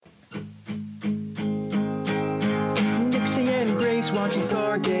Grace watching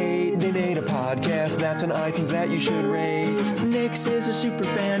Stargate. They made a podcast that's on iTunes that you should rate. Nix is a super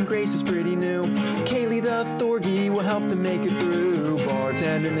fan, Grace is pretty new. Kaylee the Thorgy will help them make it through.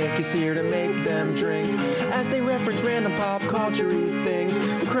 Bartender Nick is here to make them drinks as they reference random pop culture-y things.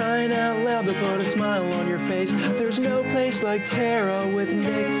 Crying out loud, they'll put a smile on your face. There's no place like Tara with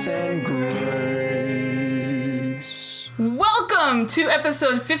Nix and Grace. Welcome to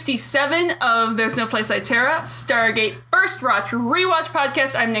episode 57 of There's No Place Like Tara, Stargate First Watch Rewatch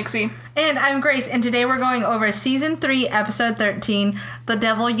Podcast. I'm Nixie. And I'm Grace, and today we're going over Season 3, Episode 13, The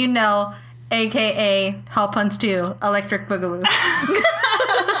Devil You Know, a.k.a. Hell Puns 2, Electric Boogaloo.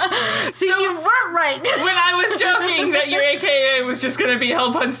 See, so, you weren't right. When I was joking that your a.k.a. was just going to be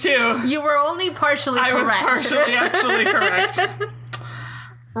Hell Puns 2. You were only partially correct. I was partially actually correct.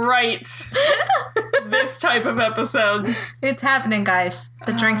 Right. This type of episode. It's happening, guys.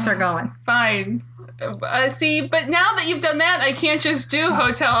 The drinks are going. Fine. See, but now that you've done that, I can't just do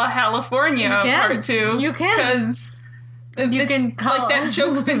Hotel California Part 2. You can. Because you can call like that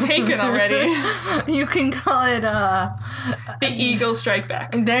joke's been taken already. You can call it The Eagle Strike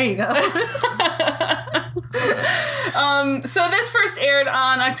Back. There you go. So this first aired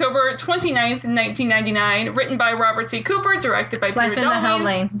on October 29th, 1999, written by Robert C. Cooper, directed by Peter Life in the Hell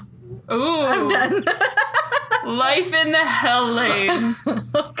Lane. Ooh. I'm done. Life in the Hell Lane.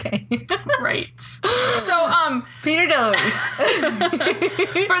 Okay. Right. So, Peter knows.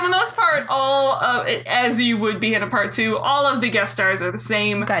 For the most part, all of it, as you would be in a part 2, all of the guest stars are the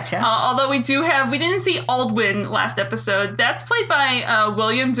same. Gotcha. Although we didn't see Aldwin last episode. That's played by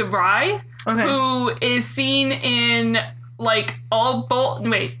William DeVry, who is seen in like All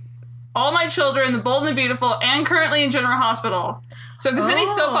My Children, The Bold and the Beautiful, and currently in General Hospital. So if there's any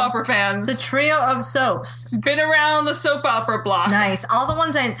soap opera fans, the trio of soaps. It's been around the soap opera block. Nice. All the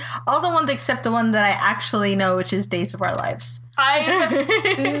ones except the one that I actually know, which is Days of Our Lives. I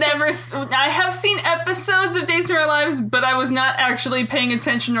have seen episodes of Days of Our Lives, but I was not actually paying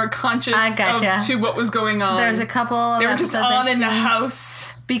attention or conscious to what was going on. There's a couple of they were just on in the house.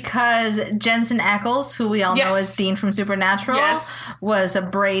 Because Jensen Ackles, who we all know as Dean from Supernatural, was a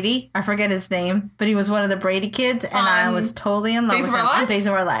Brady. I forget his name, but he was one of the Brady kids, and I was totally in love with him on Days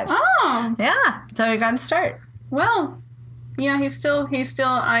of Our Lives. Oh. Yeah. That's how we got to start. Well, yeah, he's still,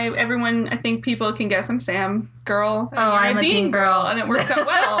 everyone, I think people can guess I'm Sam girl. I'm a Dean girl. And it works out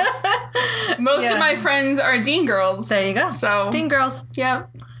well. Most of my friends are Dean girls. There you go. So Dean girls. Yeah.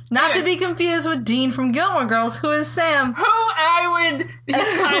 Not to be confused with Dean from Gilmore Girls, who is Sam.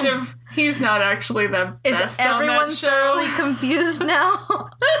 He's not actually the best on that show. Is everyone thoroughly confused now?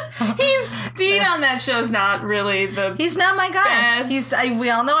 Dean on that show is not really the He's not my guy. best. We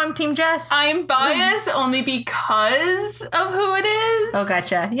all know I'm Team Jess. I'm biased only because of who it is. Oh,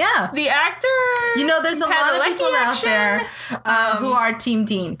 gotcha. Yeah. The actor. You know, there's a lot of people out there who are Team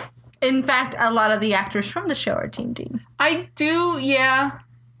Dean. In fact, a lot of the actors from the show are Team Dean. I do, yeah.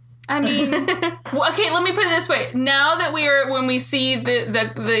 I mean, okay, let me put it this way. Now that when we see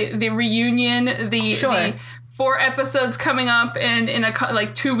the reunion, the 4 episodes coming up in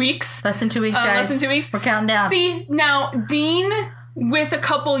 2 weeks. Less than 2 weeks, guys. Less than 2 weeks. We're counting down. See, now, Dean, with a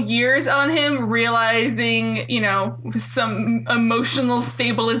couple years on him, realizing, some emotional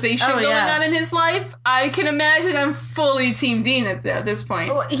stabilization going on in his life, I can imagine I'm fully Team Dean at this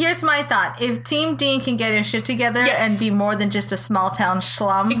point. Well, here's my thought. If Team Dean can get his shit together and be more than just a small town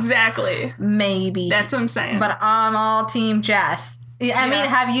slum. Exactly. Maybe. That's what I'm saying. But I'm all Team Jess. I mean,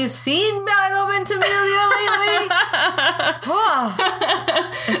 have you seen Milo Ventimiglia lately? Oh,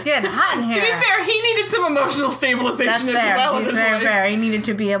 it's getting hot in here. To be fair, he needed some emotional stabilization as well. He's very fair. He needed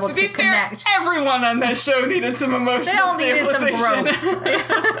to be able to connect. Fair, everyone on that show needed some emotional stabilization. They all needed some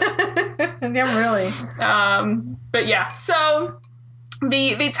growth. Yeah, really. But yeah, so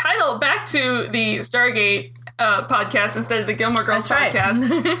the title, back to the Stargate podcast instead of the Gilmore Girls podcast.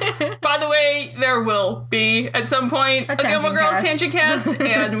 By the way, there will be at some point a Gilmore Girls tangent cast,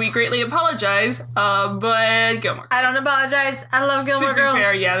 and we greatly apologize. But Gilmore Girls. I don't apologize. I love Gilmore Girls.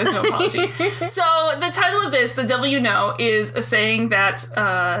 Fair, yeah, there's no apology. So the title of this, "The Devil You Know," is a saying that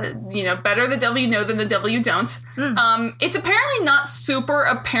better the devil you know than the devil you don't. It's apparently not super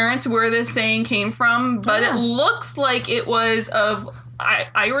apparent where this saying came from, but it looks like it was of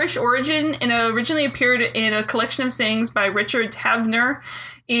Irish origin and originally appeared in a collection of sayings by Richard Tavener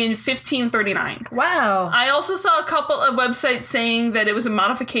in 1539. Wow. I also saw a couple of websites saying that it was a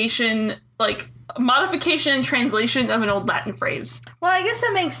modification, modification and translation of an old Latin phrase. Well, I guess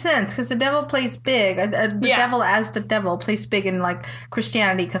that makes sense because the devil plays big. The devil as the devil plays big in like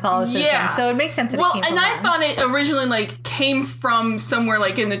Christianity, Catholicism. Yeah. So it makes sense that it came from I thought it originally like came from somewhere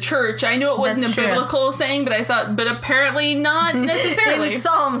like in the church. I knew it wasn't That's a true. biblical saying, but I thought, but apparently not necessarily. In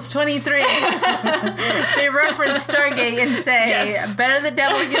Psalms 23, they reference Stargate and say, Yes. better the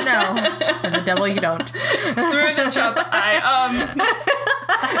devil you know than the devil you don't. Through the chop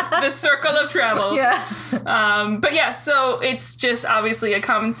the circle of travel. Yeah. But yeah, so it's just obviously a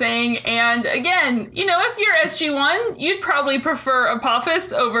common saying. And again, you know, if you're SG-1, you'd probably prefer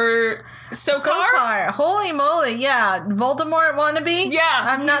Apophis over Sokar. Sokar. Holy moly, yeah. Voldemort wannabe? Yeah.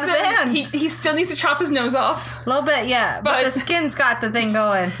 I'm not a fan. He still needs to chop his nose off. A little bit, yeah. But the skin's got the thing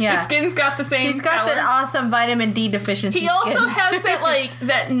going. Yeah. The skin's got the same He's got power. that awesome vitamin D deficiency He also skin. has that, like,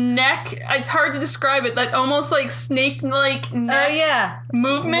 that neck. It's hard to describe it. That almost, like, snake-like neck yeah.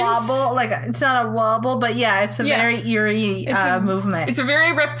 movement. Wobble. Like, it's not a wobble, but yeah, it's a very eerie movement. It's a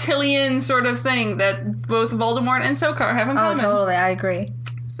very reptilian sort of thing that both Voldemort and Sokar have in Oh, common. totally. I agree.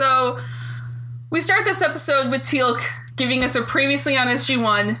 So, we start this episode with Teal'c giving us a previously on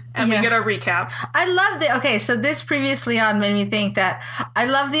SG-1, and we get our recap. I love the... Okay, so this previously on made me think that I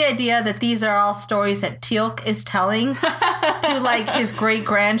love the idea that these are all stories that Teal'c is telling to, like, his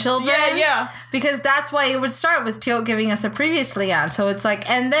great-grandchildren. Yeah. Because that's why it would start with Teal'c giving us a previously on. So it's like,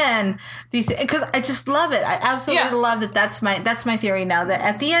 and then these... Because I just love it. I absolutely love that. That's my theory now, that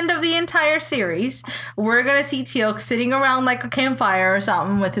at the end of the entire series, we're going to see Teal'c sitting around like a campfire or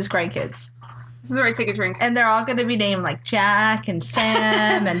something with his grandkids. This is where I take a drink. And they're all going to be named like Jack and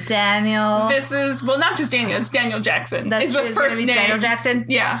Sam and Daniel. This is, well, not just Daniel, it's Daniel Jackson. That's it's true. the It's gonna first be name. Daniel Jackson.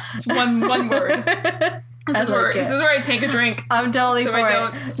 Yeah, it's one word. This is where I take a drink. I'm totally So for I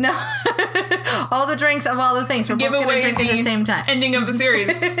it. don't- No. All the drinks of all the things. We're Give both going to away drink at the same time. ending of the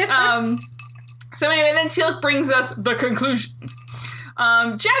series. So anyway, then Teal'c brings us the conclusion.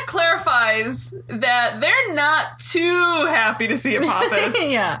 Jack clarifies that they're not too happy to see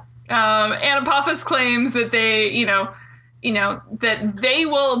Apophis. Yeah. And Apophis claims that they, that they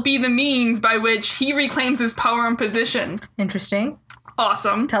will be the means by which he reclaims his power and position. Interesting.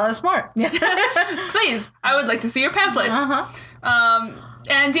 Awesome. Tell us more. Please, I would like to see your pamphlet. Uh-huh.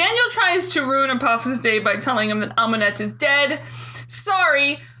 And Daniel tries to ruin Apophis' day by telling him that Amunet is dead.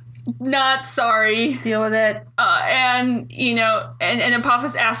 Sorry, not sorry. Deal with it. And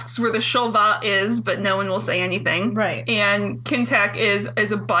Apophis asks where the Shulva is, but no one will say anything. Right. And Kintek is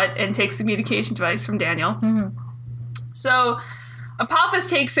a butt and takes the communication device from Daniel. Mm-hmm. So Apophis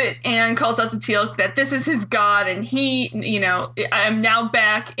takes it and calls out to Teal'c that this is his god, and he, I am now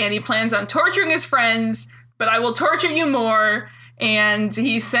back, and he plans on torturing his friends, but I will torture you more. And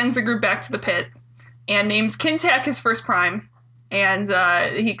he sends the group back to the pit and names Kintek his first prime. And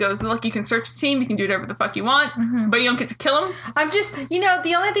he goes, look, you can search the team, you can do whatever the fuck you want, but you don't get to kill him. I'm just,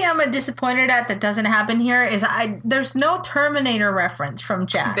 the only thing I'm disappointed at that doesn't happen here is there's no Terminator reference from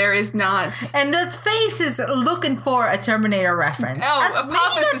Jack. There is not. And his face is looking for a Terminator reference. Oh, Maybe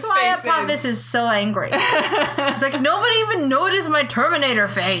that's why face Apophis is so angry. It's like, nobody even noticed my Terminator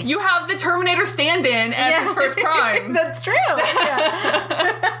face. You have the Terminator stand-in as his first prime. That's true.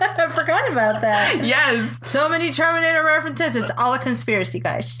 Yeah. I forgot about that. Yes. So many Terminator references. It's all a conspiracy,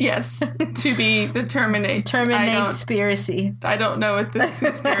 guys. Yes. To be the Terminate. Terminate-spiracy. I don't know what the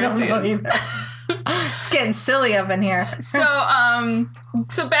conspiracy is. It's getting silly up in here. So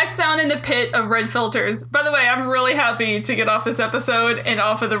back down in the pit of red filters. By the way, I'm really happy to get off this episode and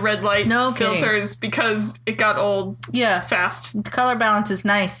off of the red light filters because it got old fast. The color balance is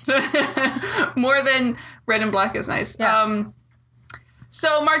nice. More than red and black is nice. Yeah.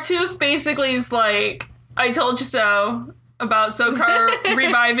 So Martouf basically is like, I told you so about Sokar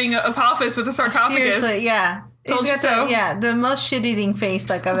reviving Apophis with a sarcophagus. Seriously, yeah. Told you so. The most shit-eating face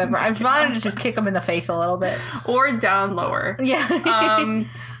like I've ever. I've wanted to just kick him in the face a little bit. Or down lower. Yeah.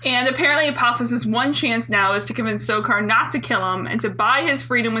 And apparently Apophis' one chance now is to convince Sokar not to kill him and to buy his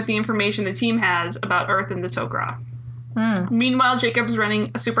freedom with the information the team has about Earth and the Tok'ra. Meanwhile, Jacob's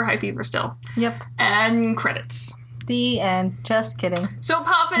running a super high fever still. Yep. And credits. The end. Just kidding. So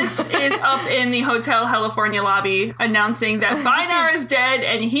Apophis is up in the Hotel California lobby announcing that Bynarr is dead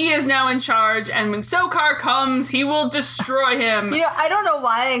and he is now in charge, and when Sokar comes, he will destroy him. I don't know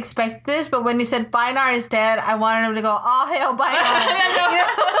why I expect this, but when he said Bynarr is dead, I wanted him to go, all hail Bynarr.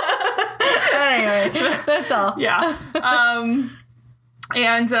 Anyway, that's all. Yeah.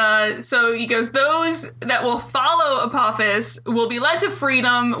 And so he goes, those that will follow Apophis will be led to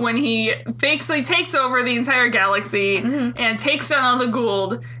freedom when he basically takes over the entire galaxy and takes down all the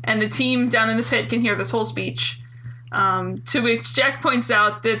Goa'uld, and the team down in the pit can hear this whole speech. To which Jack points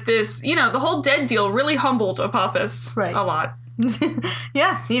out that this, the whole dead deal really humbled Apophis a lot.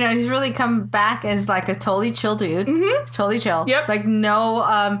 Yeah, he's really come back as like a totally chill dude. Mm-hmm. Totally chill. Yep. Like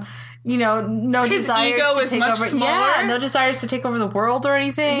no no His desires ego to is take much over. smaller. Yeah, no desires to take over the world or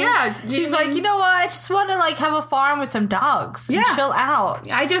anything. Yeah, he's like, you know what? I just want to like have a farm with some dogs and chill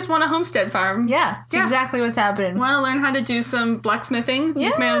out. I just want a homestead farm. Yeah, it's exactly what's happening. Want to learn how to do some blacksmithing? Yeah,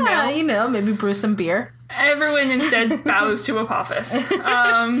 with my own nails? Maybe brew some beer. Everyone instead bows to Apophis.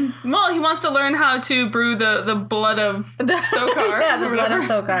 Well, he wants to learn how to brew the blood of Sokar. Yeah, the blood of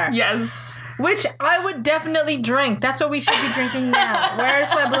Sokar. Yes. Which I would definitely drink. That's what we should be drinking now. Where's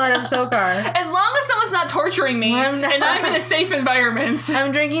my blood of Sokar? As long as someone's not torturing me and I'm in a safe environment.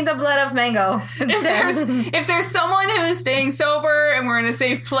 I'm drinking the blood of mango instead. If there's someone who's staying sober and we're in a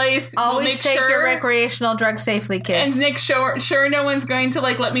safe place, always we'll make take sure, your recreational drugs safely, kids. and make sure no one's going to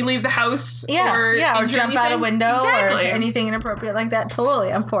like let me leave the house. or jump out a window or Exactly. anything inappropriate like that.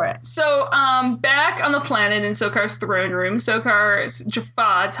 Totally, I'm for it. So, back on the planet in Sokar's throne room, Sokar's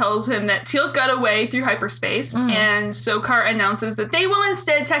Jaffa tells him that Teal'c got away through hyperspace, and Sokar announces that they will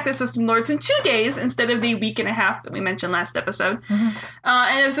instead attack the System Lords in 2 days instead of the week and a half that we mentioned last episode. And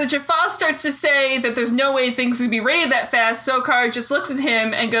as the Jaffa starts to say that there's no way things can be raided that fast, Sokar just looks at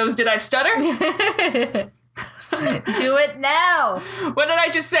him and goes, "Did I stutter? Do it now." What did I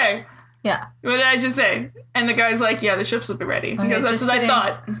just say? Yeah. What did I just say? And the guy's like, "Yeah, the ships will be ready." He goes, "That's what I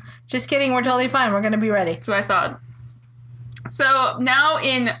thought." Just kidding, we're totally fine. We're going to be ready. That's what I thought. So now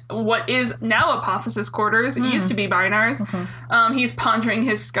in what is now Apophis' quarters, it used to be Bynar's, he's pondering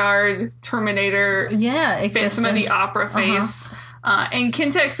his scarred Terminator Phantom of the Opera face. And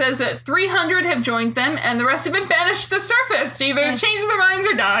Kintek says that 300 have joined them and the rest have been banished to the surface to either change their minds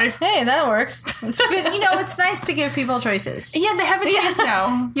or die. Hey, that works. It's good. It's nice to give people choices. Yeah, they have a chance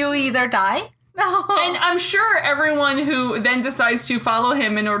now. You either die. And I'm sure everyone who then decides to follow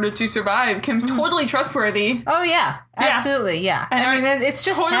him in order to survive can totally trustworthy. Oh, yeah. Absolutely, yeah. And I mean, it's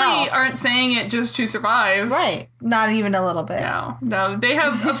just totally aren't saying it just to survive. Right. Not even a little bit. No. They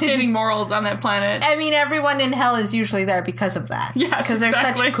have upstanding morals on that planet. I mean, everyone in hell is usually there because of that. Yes, because they're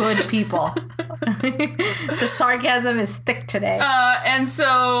exactly. such good people. The sarcasm is thick today. And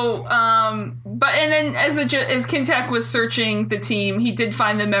so, and then as Kintek was searching the team, he did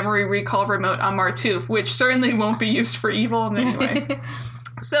find the memory recall remote on Martuf, which certainly won't be used for evil in any way.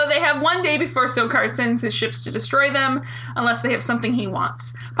 So they have 1 day before Sokar sends his ships to destroy them, unless they have something he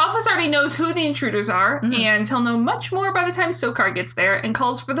wants. Apophis already knows who the intruders are, and he'll know much more by the time Sokar gets there and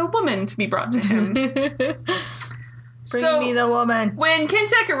calls for the woman to be brought to him. Bring me the woman. When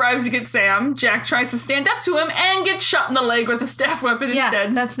Kintek arrives to get Sam, Jack tries to stand up to him and gets shot in the leg with a staff weapon instead.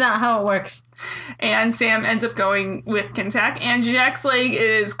 Yeah, that's not how it works. And Sam ends up going with Kintek, and Jack's leg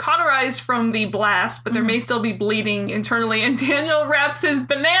is cauterized from the blast, but there may still be bleeding internally, and Daniel wraps his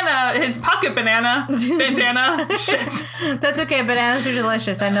pocket banana bandana, shit. That's okay, bananas are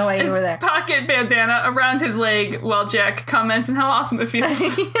delicious. I know why you were there. Pocket bandana around his leg while Jack comments on how awesome it feels.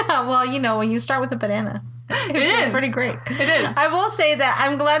 Yeah, well, when you start with a banana. It's pretty great. It is. I will say that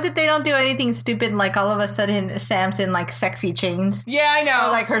I'm glad that they don't do anything stupid like all of a sudden Sam's in like sexy chains. Yeah, I know.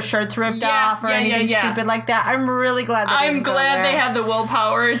 Or like her shirt's ripped off or anything stupid like that. I'm really glad that I'm glad they had the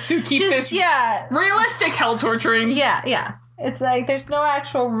willpower to keep this realistic hell torturing. Yeah. It's like there's no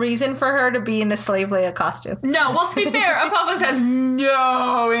actual reason for her to be in a slave Leia costume. No, well, to be fair, Apophis has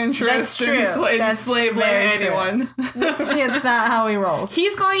no interest in slave Leia anyone. It's not how he rolls.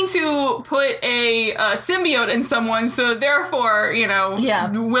 He's going to put a symbiote in someone, so therefore,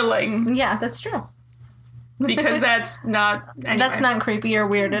 willing. Yeah, that's true. Because that's not... Anyway. That's not creepy or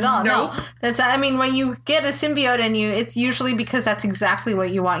weird at all. Nope. No. When you get a symbiote in you, it's usually because that's exactly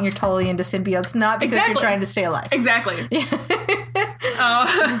what you want. You're totally into symbiotes, not because you're trying to stay alive. Exactly.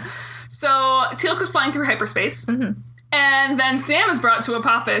 So Teal'c is flying through hyperspace. And then Sam is brought to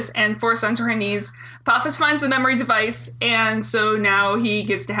Apophis and forced onto her knees. Apophis finds the memory device, and so now he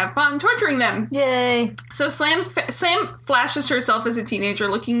gets to have fun torturing them. Yay. So Sam flashes to herself as a teenager,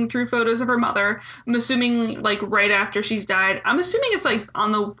 looking through photos of her mother. I'm assuming, like, right after she's died. I'm assuming it's, like,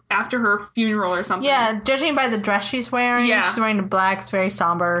 after her funeral or something. Yeah, judging by the dress she's wearing. Yeah. She's wearing black. It's very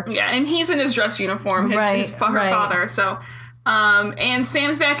somber. Yeah, and he's in his dress uniform, her father, so... and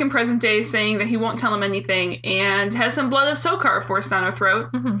Sam's back in present day saying that he won't tell him anything and has some blood of Sokar forced down her throat.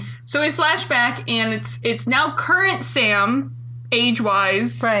 So we flash back and it's now current Sam,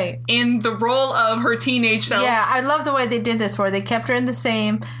 age-wise, in the role of her teenage self. Yeah, I love the way they did this where they kept her in the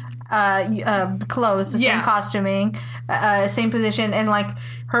same clothes, the same Yeah. costuming, same position, and like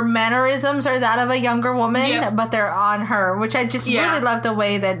her mannerisms are that of a younger woman, Yep. but they're on her, which I just Yeah. really love the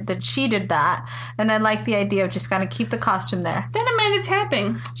way that she did that, and I like the idea of just kind of keep the costume there. Then Amanda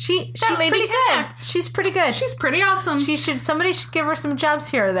Tapping. She's lady pretty can good. act. She's pretty good. She's pretty awesome. Somebody should give her some jobs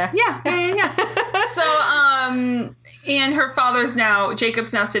here or there. Yeah. So, and her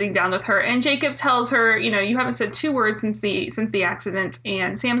Jacob's now sitting down with her, and Jacob tells her, you haven't said 2 words since the accident,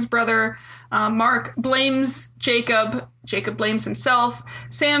 and Sam's brother, Mark, blames Jacob. Jacob blames himself.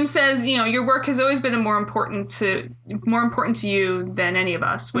 Sam says, your work has always been more important to you than any of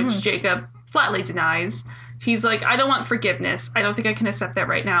us, which Jacob flatly denies. He's like, I don't want forgiveness. I don't think I can accept that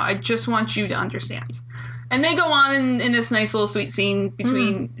right now. I just want you to understand. And they go on in this nice little sweet scene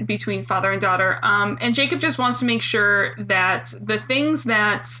between father and daughter. And Jacob just wants to make sure that the things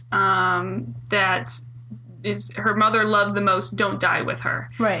that is her mother loved the most don't die with her.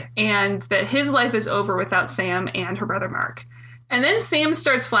 Right. And that his life is over without Sam and her brother Mark. And then Sam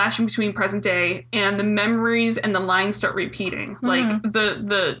starts flashing between present day, and the memories and the lines start repeating. Like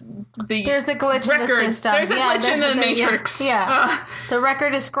the There's a glitch in the system. There's a glitch in the Matrix. Yeah. The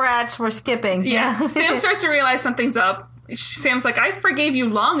record is scratched. We're skipping. Yeah. Sam starts to realize something's up. Sam's like, I forgave you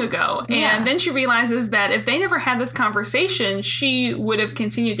long ago. And then she realizes that if they never had this conversation, she would have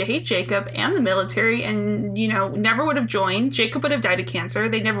continued to hate Jacob and the military and, never would have joined. Jacob would have died of cancer.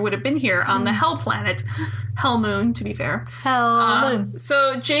 They never would have been here on the Hell planet. Hell Moon, to be fair. Hell Moon.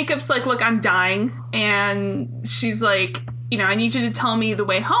 So Jacob's like, look, I'm dying. And she's like, I need you to tell me the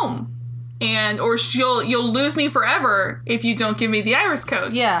way home. Or you'll lose me forever if you don't give me the iris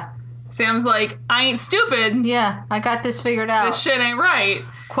codes. Yeah. Sam's like, I ain't stupid. Yeah, I got this figured out. This shit ain't right.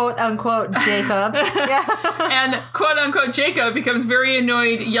 Quote unquote Jacob. Yeah. And quote unquote Jacob becomes very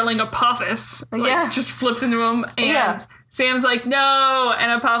annoyed, yelling Apophis. Just flips into him. And Sam's like, no.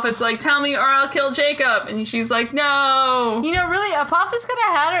 And Apophis like, tell me or I'll kill Jacob. And she's like, no. Really, Apophis could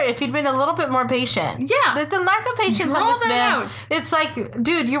have had her if he'd been a little bit more patient. Yeah. The lack of patience on this man. It's like,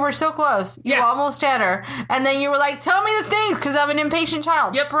 dude, you were so close. You almost had her. And then you were like, tell me the things because I'm an impatient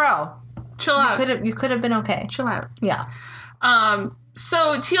child. Yep. Bro. Chill out. You could have been okay. Chill out. Yeah.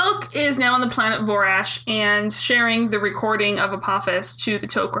 So Teal'c is now on the planet Vorash and sharing the recording of Apophis to the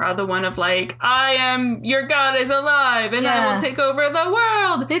Tok'ra, the one of like, I am, your god is alive and I will take over the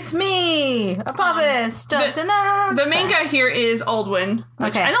world. It's me, Apophis. The main guy here is Aldwin,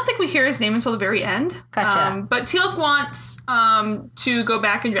 which I don't think we hear his name until the very end. Gotcha. But Teal'c wants to go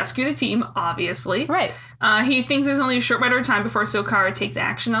back and rescue the team, obviously. Right. He thinks there's only a short matter of time before Sokar takes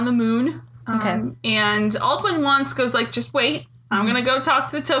action on the moon. And Aldwin goes like, just wait. I'm going to go talk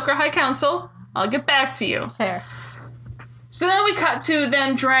to the Tok'ra High Council. I'll get back to you. Fair. So then we cut to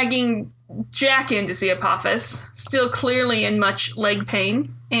them dragging Jack in to see Apophis, still clearly in much leg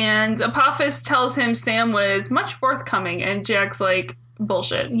pain. And Apophis tells him Sam was much forthcoming, and Jack's like,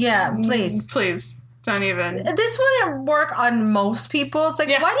 bullshit. Yeah, please. Please. Don't even. This wouldn't work on most people. It's like,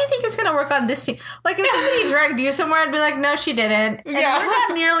 why do you think it's going to work on this team? Like, if somebody dragged you somewhere, I'd be like, no, she didn't. And we're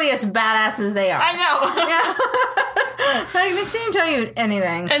not nearly as badass as they are. I know. Yeah. Like, next thing tell you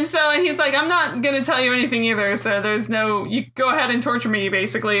anything. And so he's like, I'm not going to tell you anything either, so there's no, you go ahead and torture me,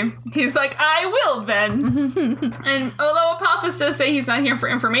 basically. He's like, I will then. And although Apophis does say he's not here for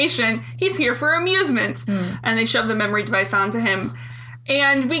information, he's here for amusement. And they shove the memory device onto him.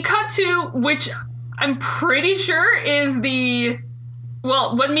 And we cut to, which I'm pretty sure is the,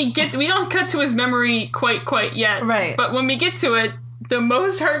 well, when we don't cut to his memory quite yet. Right. But when we get to it, the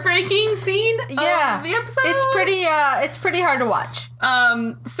most heartbreaking scene of the episode. It's pretty hard to watch.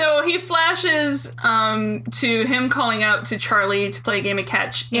 So he flashes to him calling out to Charlie to play a game of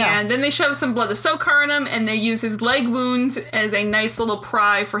catch. Yeah. And then they shove some blood of Sokar in him, and they use his leg wound as a nice little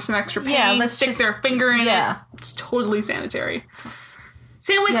pry for some extra pain. Yeah, let's stick their finger in it. It's totally sanitary.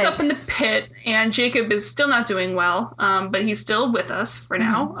 Sam wakes up in the pit, and Jacob is still not doing well, but he's still with us for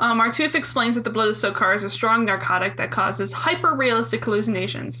now. Artuf explains that the blood of Sokar is a strong narcotic that causes hyper-realistic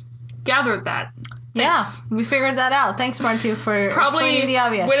hallucinations. Gathered that. Thanks. Yeah, we figured that out. Thanks, Martu, for explaining the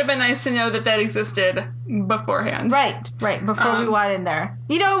obvious. Would have been nice to know that existed beforehand. Right, before we went in there.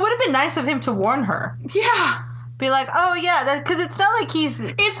 It would have been nice of him to warn her. Yeah. Be like, oh yeah, because it's not like he's...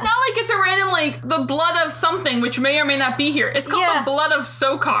 It's not like it's a random, like, the blood of something, which may or may not be here. It's called the blood of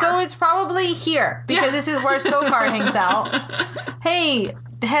Sokar. So it's probably here, because this is where Sokar hangs out. Hey,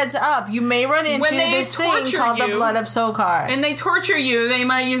 heads up, you may run into this thing called the blood of Sokar. And they torture you, they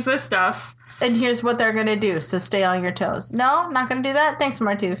might use this stuff. and here's what they're gonna do, so stay on your toes. No, not gonna do that? Thanks,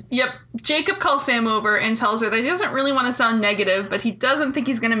 Martouf. Yep. Jacob calls Sam over and tells her that he doesn't really want to sound negative, but he doesn't think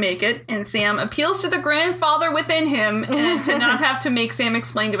he's going to make it. And Sam appeals to the grandfather within him and to not have to make Sam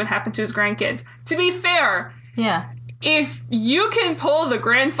explain to what happened to his grandkids. To be fair, yeah, if you can pull the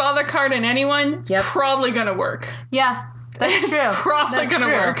grandfather card in anyone, it's probably going to work. Yeah. That's true. Probably gonna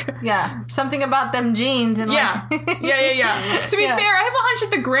work. Yeah. Something about them genes and yeah. To be fair, I have a hunch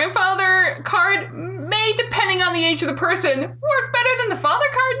that the grandfather card may, depending on the age of the person, work better than the father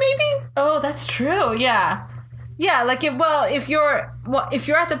card, maybe? Oh, that's true. Yeah. Yeah, like, if you're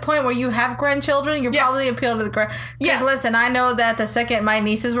at the point where you have grandchildren, you'll probably appeal to the grand. Because listen, I know that the second my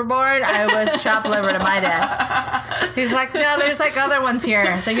nieces were born, I was chopped liver to my dad. He's like, no, there's like other ones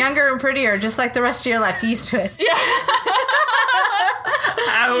here. They're younger and prettier, just like the rest of your life. Get used to it. Yeah.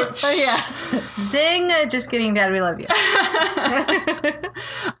 Ouch. Oh, yeah. Zing. Just kidding, Dad. We love you.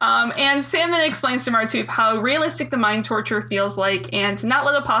 And Sam then explains to Martouf how realistic the mind torture feels like, and to not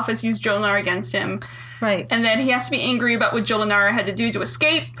let Apophis use Jolinar against him. Right. And then he has to be angry about what Jolinar had to do to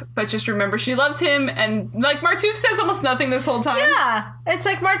escape, but just remember she loved him. And, like, Martouf says almost nothing this whole time. Yeah. It's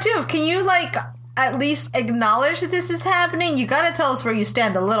like, Martouf, can you, like, at least acknowledge that this is happening? You gotta tell us where you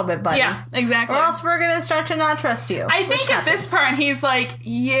stand a little bit, buddy. Yeah, exactly. Or else we're gonna start to not trust you. I think at this part, he's like,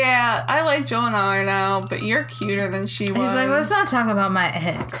 yeah, I like Jolinar now, but you're cuter than she was. He's like, let's not talk about my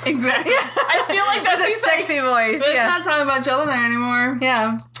ex. Exactly. I feel like that's a sexy voice. Let's not talk about Jolinar anymore.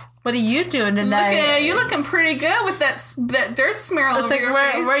 Yeah. What are you doing tonight? You're looking pretty good with that dirt smear all over your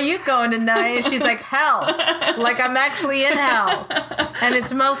face. Where are you going tonight? And she's like, hell. Like, I'm actually in hell. And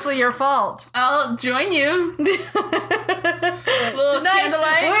it's mostly your fault. I'll join you. Little Tonight,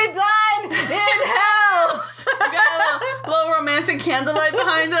 candlelight. we dine in hell. We got a little romantic candlelight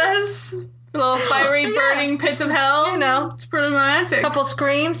behind us. Little fiery burning pits of hell. You know. It's pretty romantic. Couple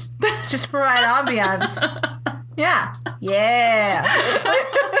screams. Just for right ambiance. Yeah. Yeah.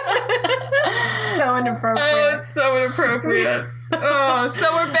 So inappropriate. Oh, it's so inappropriate. Oh,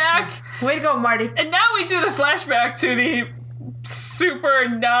 so we're back. Way to go, Marty. And now we do the flashback to the super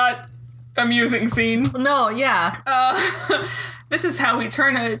not amusing scene. No, yeah. This is how we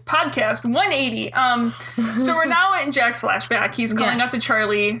turn a podcast 180. So we're now in Jack's flashback. He's calling up to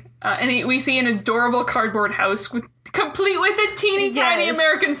Charlie, and we see an adorable cardboard house complete with a teeny tiny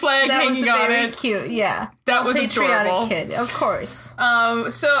American flag hanging on it. That was very cute, yeah. That was patriotic adorable. Kid, of course.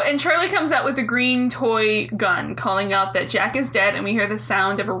 And Charlie comes out with a green toy gun, calling out that Jack is dead, and we hear the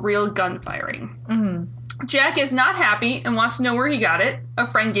sound of a real gun firing. Mm-hmm. Jack is not happy and wants to know where he got it. A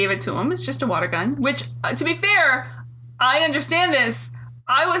friend gave it to him. It's just a water gun, which, to be fair, I understand this.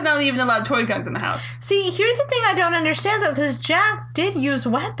 I was not even allowed toy guns in the house. See, here's the thing I don't understand, though, because Jack did use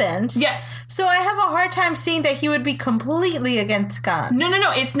weapons. Yes. So I have a hard time seeing that he would be completely against guns.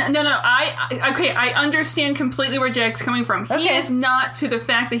 No. It's not. No. I understand completely where Jack's coming from. He is not to the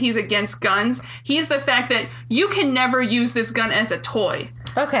fact that he's against guns. He's the fact that you can never use this gun as a toy.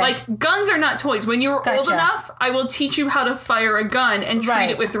 Okay. Like, guns are not toys. When you're old enough, I will teach you how to fire a gun and treat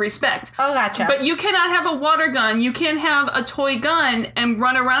it with respect. Oh, gotcha. But you cannot have a water gun. You can't have a toy gun and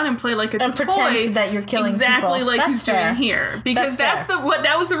run around and play like it's a toy. And pretend that you're killing exactly people. Like he's doing here. Because that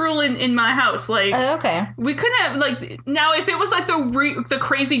was the rule in my house. Like, we couldn't have, like, now if it was like the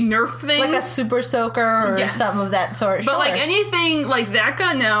crazy Nerf thing. Like a super soaker or something of that sort. But like anything like that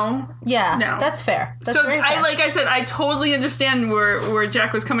gun, no. Yeah, no. That's fair. That's so very fair. Like I said, I totally understand where Jack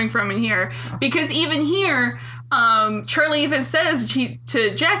was coming from in here, because even here, Charlie even says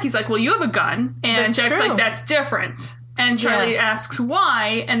to Jack, he's like, "Well, you have a gun," and Jack's like, "That's different." And Charlie asks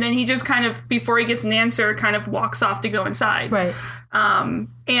why, and then he just kind of, before he gets an answer, kind of walks off to go inside. Right.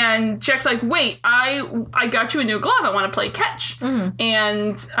 And Jack's like, "Wait, I got you a new glove. I want to play catch." Mm-hmm.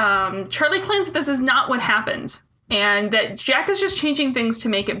 And Charlie claims that this is not what happened, and that Jack is just changing things to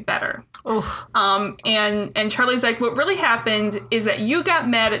make it better. Oof. And Charlie's like, what really happened is that you got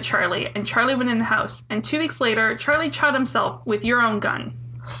mad at Charlie, and Charlie went in the house, and 2 weeks later, Charlie shot himself with your own gun.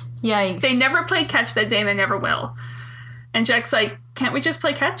 Yikes. They never played catch that day, and they never will. And Jack's like, can't we just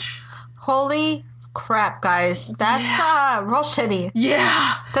play catch? Holy crap, guys. That's real shitty.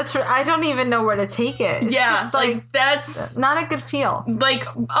 Yeah. I don't even know where to take it. It's just like that's not a good feel. Like,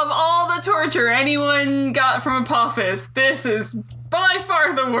 of all the torture anyone got from Apophis, this is by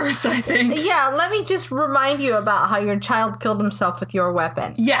far the worst, I think. Yeah, let me just remind you about how your child killed himself with your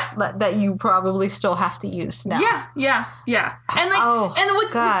weapon. Yeah. That you probably still have to use now. Yeah.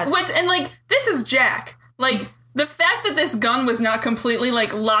 And like, this is Jack. Like, the fact that this gun was not completely,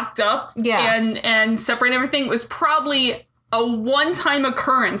 like, locked up and separating everything was probably a one-time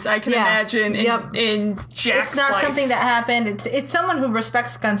occurrence, I can imagine, in Jack's It's not life. something that happened. It's someone who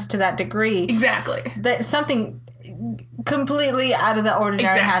respects guns to that degree. Exactly. That something completely out of the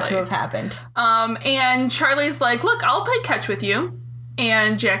ordinary had to have happened. And Charlie's like, look, I'll play catch with you.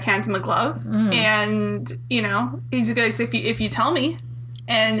 And Jack hands him a glove. And, you know, he's like, if you tell me.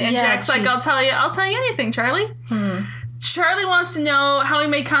 And Jack's like, I'll tell you anything, Charlie. Charlie wants to know how he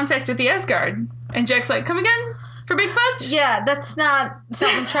made contact with the Asgard. And Jack's like, come again? For Big Fudge? Yeah, that's not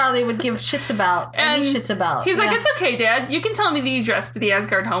something Charlie would give shits about. Any shits about. He's like, it's okay, Dad. You can tell me the address to the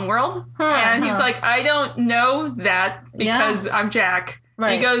Asgard homeworld. And he's like, I don't know that because I'm Jack.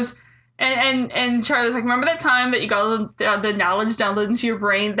 Right. He goes, and Charlie's like, remember that time that you got the knowledge downloaded into your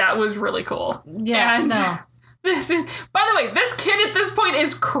brain? That was really cool. Yeah, and no. By the way, this kid at this point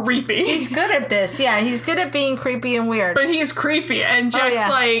is creepy. He's good at this. Yeah, he's good at being creepy and weird. But he's creepy. And Jack's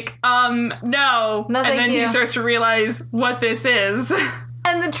like, no. No, and then he starts to realize what this is.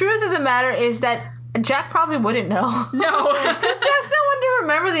 And the truth of the matter is that Jack probably wouldn't know. No. Because Jack's not one to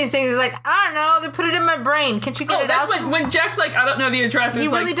remember these things. He's like, I don't know. They put it in my brain. Can't you get it out? That's when Jack's like, I don't know the address. He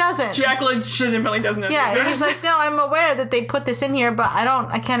really doesn't. Jack legitimately doesn't know the address. Yeah, he's like, no, I'm aware that they put this in here, but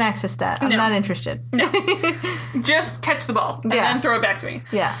I can't access that. I'm not interested. No. Just catch the ball and then throw it back to me.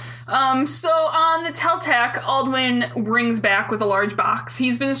 Yeah. So on the Teltac, Aldwin rings back with a large box.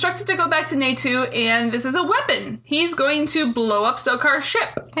 He's been instructed to go back to Natu, and this is a weapon. He's going to blow up Sokar's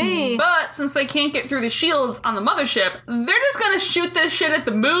ship. Hey. But since they can't get through the shields on the mothership, they're just going to shoot this shit at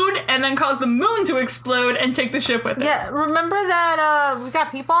the moon and then cause the moon to explode and take the ship with it. Yeah, remember that we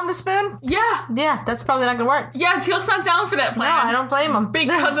got people on the spoon? Yeah. Yeah, that's probably not going to work. Yeah, Teal'c's not down for that plan. No, I don't blame him.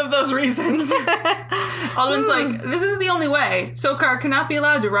 Because of those reasons. Aldwin's like, this is the only way. Sokar cannot be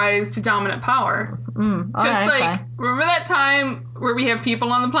allowed to rise to dominant power. So it's like, remember that time where we have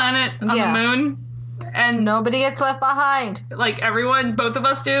people on the planet, on the moon? And nobody gets left behind. Like, everyone, both of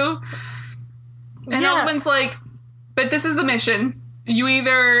us do? And Aldwin's like, but this is the mission. You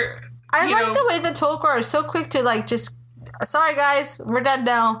either... I like the way the Tolkien are so quick to, like, just... Sorry, guys, we're dead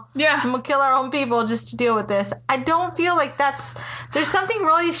now. Yeah. I'm gonna kill our own people just to deal with this. I don't feel like there's something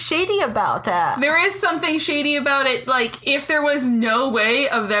really shady about that. There is something shady about it. Like, if there was no way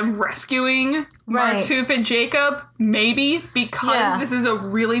of them rescuing Martouf and Jacob, maybe, because this is a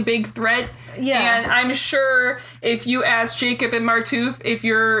really big threat. Yeah. And I'm sure if you ask Jacob and Martouf if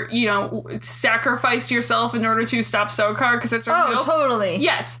you're, sacrifice yourself in order to stop Sokar, because it's totally.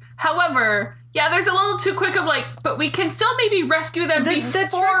 Yes. However... Yeah, there's a little too quick of but we can still maybe rescue them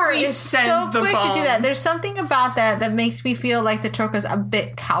before we send the bomb. So quick to do that. There's something about that makes me feel like the Trocas a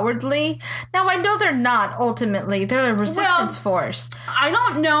bit cowardly. Now, I know they're not, ultimately. They're a resistance force. I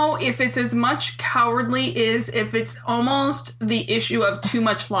don't know if it's as much cowardly as if it's almost the issue of too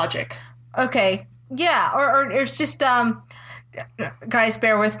much logic. Okay. Yeah, or it's just... Guys,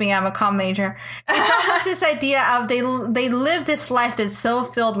 bear with me. I'm a comm major. It's almost this idea of they live this life that's so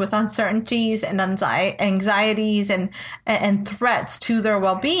filled with uncertainties and anxieties and threats to their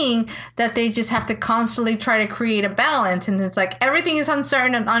well-being that they just have to constantly try to create a balance. And it's like everything is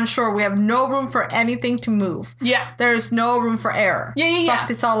uncertain and unsure. We have no room for anything to move. Yeah, there's no room for error. Fuck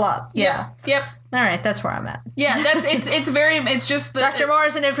this all up. Yeah. Yep. All right, that's where I'm at. Yeah, it's just Dr.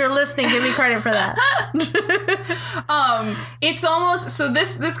 Morrison, if you're listening, give me credit for that. It's almost, so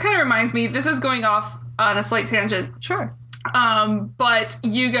this kind of reminds me, this is going off on a slight tangent. Sure. But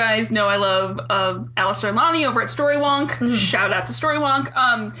you guys know I love Alistair and Lonnie over at Storywonk. Mm. Shout out to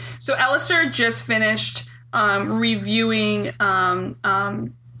Storywonk. So Alistair just finished reviewing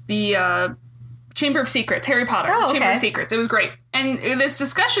the Chamber of Secrets, Harry Potter, Chamber of Secrets. It was great. And this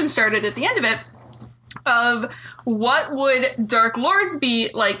discussion started at the end of it of what would Dark Lords be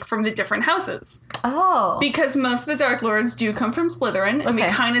like from the different houses. Oh. Because most of the Dark Lords do come from Slytherin, and we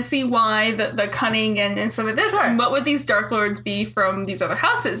kind of see why, the cunning and some of this. Sure. And what would these Dark Lords be from these other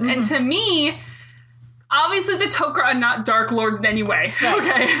houses? Mm-hmm. And to me, obviously the Tok'ra are not Dark Lords in any way. Right.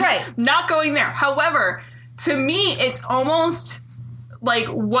 Okay? Right. Not going there. However, to me, it's almost like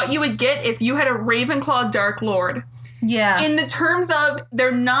what you would get if you had a Ravenclaw Dark Lord. Yeah. In the terms of,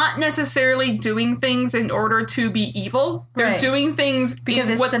 they're not necessarily doing things in order to be evil. They're doing things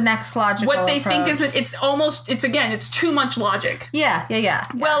because it's the next logical what they think is that it's too much logic. Yeah.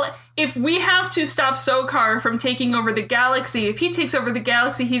 Well, if we have to stop Sokar from taking over the galaxy, if he takes over the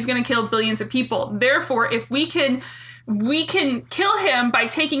galaxy, he's going to kill billions of people. Therefore, if we can kill him by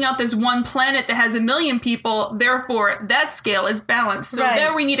taking out this one planet that has 1 million people. Therefore, that scale is balanced. So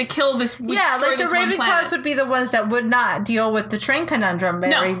there we need to kill this. Yeah, like the Ravenclaws would be the ones that would not deal with the train conundrum.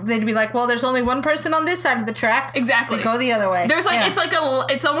 No. They'd be like, well, there's only one person on this side of the track. Exactly. We go the other way. There's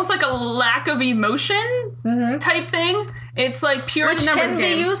it's almost like a lack of emotion type thing. It's like pure Which numbers can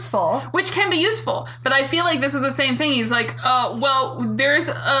game. be useful. Which can be useful. But I feel like this is the same thing. He's like, well, there's,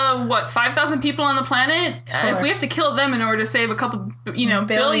 5,000 people on the planet? Sure. If we have to kill them in order to save a couple,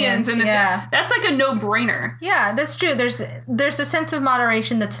 billions. And yeah. that's like a no-brainer. Yeah, that's true. There's a sense of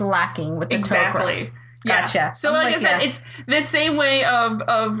moderation that's lacking with the Exactly. Tok'ra. Gotcha. Yeah. So I'm like I said, yeah. it's the same way of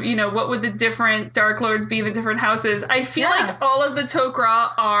what would the different Dark Lords be in the different houses. I feel like all of the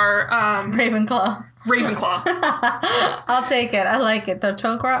Tok'ra are Ravenclaw. Ravenclaw. I'll take it. I like it. The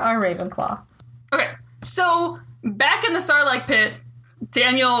Tok'ra are Ravenclaw. Okay. So back in the Sarlacc pit,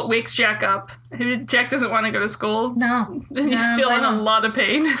 Daniel wakes Jack up. Jack doesn't want to go to school. No. He's still in a lot of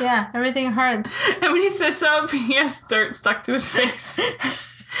pain. Yeah, everything hurts. And when he sits up, he has dirt stuck to his face.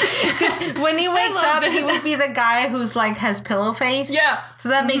 When he wakes up, it. he would be the guy who's like has pillow face. Yeah. So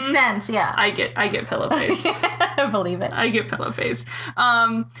that makes sense. Yeah. I get pillow face. I believe it. I get pillow face.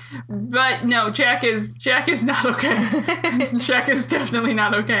 But no, Jack is not okay. Jack is definitely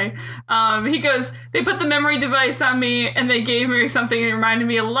not okay. He goes, they put the memory device on me and they gave me something that reminded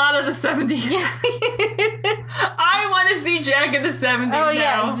me a lot of the 70s. I want to see Jack in the 70s Oh now.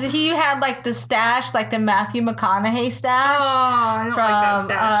 yeah, he had like the stash, like the Matthew McConaughey stash. Oh, I don't like that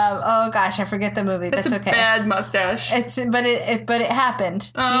stash. Oh gosh, I forget the movie. That's It's a okay. bad mustache. But it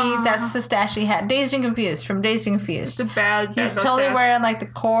happened. That's the stash he had. Dazed and Confused from Dazed and Confused. It's a bad He's mustache. totally wearing like the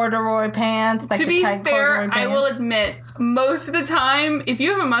corduroy pants, like to the be tight fair, corduroy pants. I will admit, most of the time, if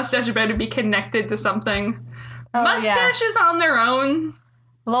you have a mustache, it better be connected to something. Oh, Mustaches on their own,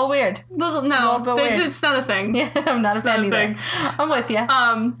 a little weird. well, A no, little bit weird. it's not a thing. Yeah, I'm not a fan not a either. thing. I'm with you.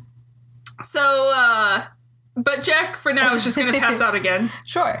 But Jack, for now, is just going to pass out again.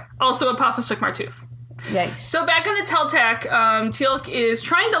 Sure. Also, Apophis took Martouf. Yikes. So back on the Teltac, Teal'c is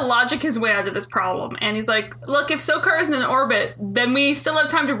trying to logic his way out of this problem. And he's like, look, if Sokar isn't in orbit, then we still have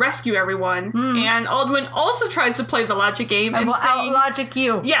time to rescue everyone. And Alduin also tries to play the logic game. I and will saying, out-logic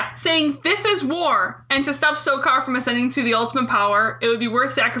you. yeah, saying this is war. And to stop Sokar from ascending to the ultimate power, it would be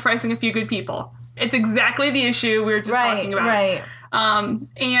worth sacrificing a few good people. It's exactly the issue we were just talking about. Right.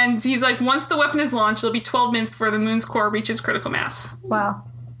 And he's like, once the weapon is launched, it'll be 12 minutes before the moon's core reaches critical mass. Wow.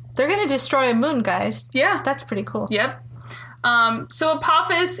 They're going to destroy a moon, guys. Yeah. That's pretty cool. Yep. So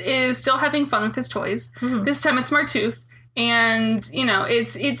Apophis is still having fun with his toys. This time it's Martouf. And,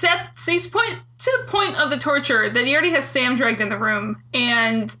 it's at this point, to the point of the torture, that he already has Sam dragged in the room.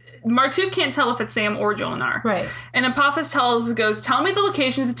 And Martouf can't tell if it's Sam or Jolinar. Right. And Apophis goes, tell me the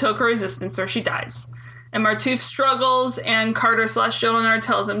location of the Tok'ra resistance or she dies. And Martouf struggles, and Carter/Jolinar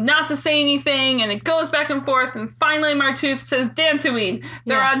tells him not to say anything, and it goes back and forth, and finally Martouf says Dantooine.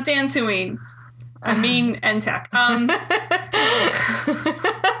 They're on Dantooine. I mean, Entek.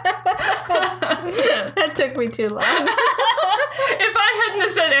 That took me too long. If I hadn't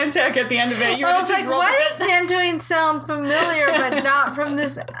have said Entek at the end of it, you would I have was just like, rolled why with does it. Dantooine sound familiar, but not from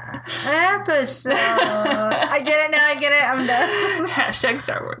this episode? I get it now. I get it. I'm done. Hashtag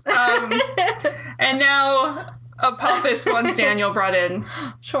Star Wars. And now Apophis wants Daniel brought in.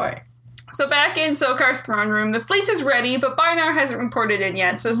 Sure. So back in Sokar's throne room, the fleet is ready, but Bynnar hasn't reported in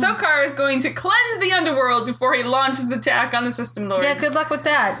yet. So Sokar is going to cleanse the underworld before he launches attack on the System Lords. Yeah, good luck with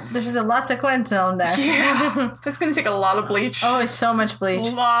that. There's lots of cleanse on there. Yeah. That's going to take a lot of bleach. Oh, it's so much bleach.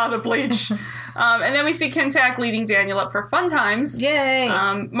 A lot of bleach. And then we see Kentak leading Daniel up for fun times. Yay.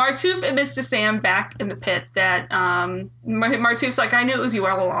 Martouf admits to Sam back in the pit that Martouf's like, I knew it was you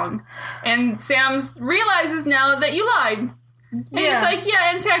all along. And Sam realizes now that you lied. And he's like,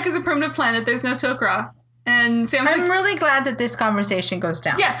 yeah, Entek is a primitive planet. There's no Tok'ra. And Sam's I'm like, really glad that this conversation goes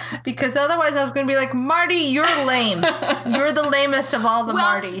down. Yeah. Because otherwise I was going to be like, Marty, you're lame. You're the lamest of all the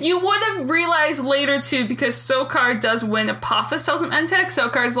Martys. You would have realized later, too, because Sokar does when Apophis tells him Entek.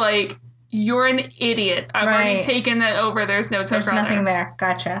 Sokar's like, you're an idiot. I've already taken that over. There's no Tok'ra. There's nothing there.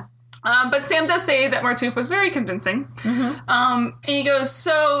 Gotcha. But Sam does say that Martouf was very convincing. And he goes,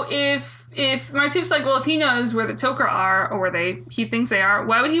 so if Martouf's like, well, if he knows where the Tok'ra are, or where he thinks they are,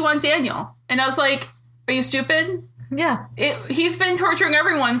 why would he want Daniel? And I was like, are you stupid? Yeah. He's been torturing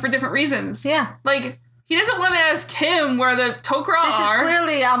everyone for different reasons. Yeah. Like, he doesn't want to ask him where the Tok'ra are. This is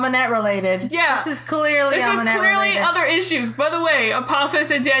clearly Almanet related. Yeah. This is clearly This is Almanet clearly related. other issues. By the way,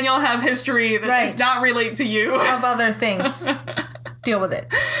 Apophis and Daniel have history that does not relate to you. Of other things. Deal with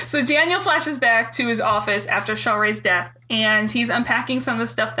it. So Daniel flashes back to his office after Sha're's death, and he's unpacking some of the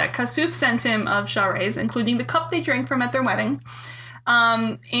stuff that Kasuf sent him of Sha're's, including the cup they drank from at their wedding.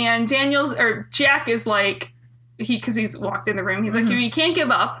 And Jack is like, because he's walked in the room, he's like, you can't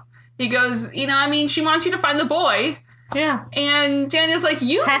give up. He goes, she wants you to find the boy. Yeah. And Daniel's like,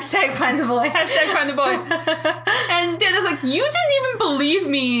 you... Hashtag find the boy. Hashtag find the boy. And Daniel's like, you didn't even believe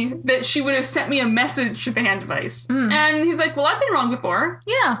me that she would have sent me a message to the hand device. And he's like, well, I've been wrong before.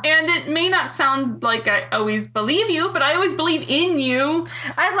 Yeah. And it may not sound like I always believe you, but I always believe in you.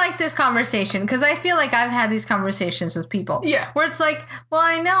 I like this conversation because I feel like I've had these conversations with people. Yeah. Where it's like, well,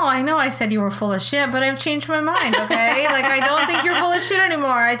 I know I said you were full of shit, but I've changed my mind, okay? Like, I don't think you're full of shit anymore.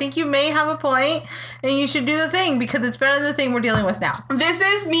 I think you may have a point, and you should do the thing because it's better than the thing we're dealing with now. This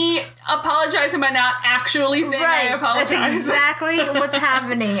is me apologizing by not actually saying I apologize. That's exactly what's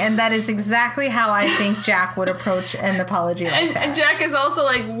happening, and that is exactly how I think Jack would approach an apology like that. And Jack is also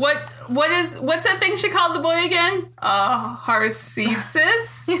like, what's that thing she called the boy again?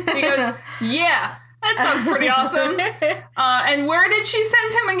 Harcesis? He goes, yeah, that sounds pretty awesome. And where did she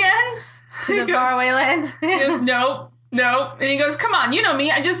send him again? To the faraway land? He goes, nope. And he goes, come on, you know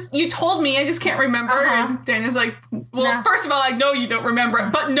me. You told me, I just can't remember. And Daniel's like, well, No. First of all, I know you don't remember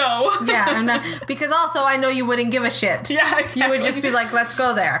it, but no. Yeah, I'm not, because also I know you wouldn't give a shit. Yeah, exactly. You would just be like, let's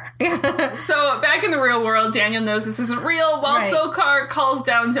go there. So back in the real world, Daniel knows this isn't real, while Right. Sokar calls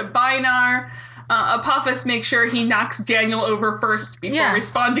down to Bynarr. Apophis makes sure he knocks Daniel over first before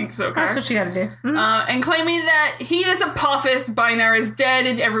responding to Sokar. That's what you gotta do. Mm-hmm. And claiming that he is Apophis, Bynarr is dead,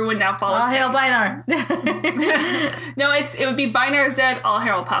 and everyone now follows All him. hail Bynarr. No, it would be Bynarr is dead, all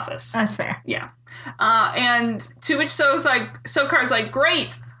hail Apophis. That's fair. Yeah. And to which Sokar's like,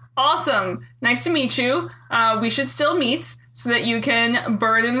 great, awesome, nice to meet you. We should still meet so that you can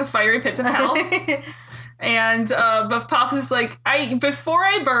burn in the fiery pits of hell. And but Apophis is like, before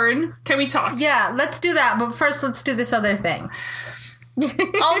I burn, can we talk? Yeah, let's do that, but first let's do this other thing.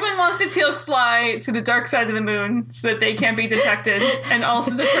 Alban wants to Teal'c fly to the dark side of the moon so that they can't be detected, and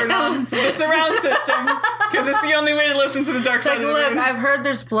also to turn on the surround system because it's the only way to listen to the dark side Like, of the look, moon. I've heard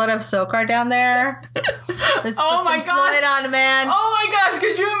there's blood of Sokar down there. Let's Oh put my some God. Floyd on, man. Oh my gosh,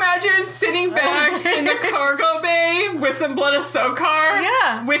 could you imagine sitting back in the cargo bay with some blood of Sokar?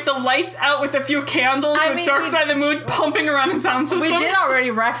 Yeah. With the lights out with a few candles, I with mean, Dark we- Side of the Moon pumping around in sound system? We did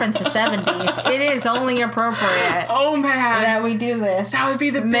already reference the 70s. It is only appropriate Oh man. that we do this. That would be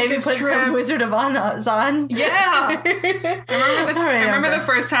the Maybe biggest put trip. some Wizard of Oz on. Yeah. I remember the the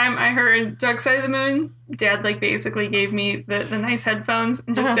first time I heard Dark Side of the Moon, Dad basically gave me the nice headphones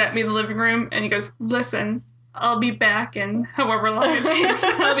and just sat me in the living room and he goes, listen, I'll be back in however long it takes.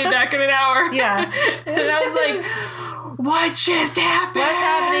 I'll be back in an hour. Yeah. And I was like, what just happened? What's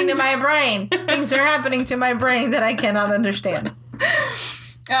happening to my brain? Things are happening to my brain that I cannot understand.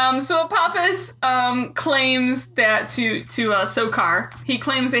 So Apophis claims that to Sokar, he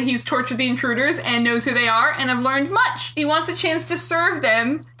claims that he's tortured the intruders and knows who they are and have learned much. He wants a chance to serve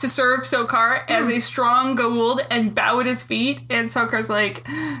Sokar as a strong Goa'uld and bow at his feet. And Sokar's like,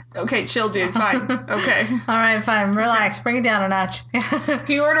 okay, chill, dude, fine, okay. All right, fine. Relax. Bring it down a notch.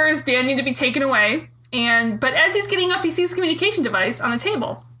 He orders Daniel to be taken away. But as he's getting up, he sees a communication device on the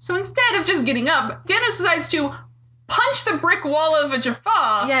table. So instead of just getting up, Daniel decides to punch the brick wall of a Jaffa.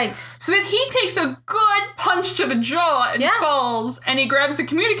 Yikes. So that he takes a good punch to the jaw and falls, and he grabs the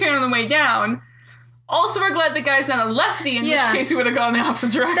communicator on the way down. Also, we're glad the guy's not a lefty, in which case he would have gone the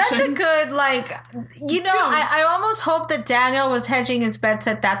opposite direction. That's a good, I almost hope that Daniel was hedging his bets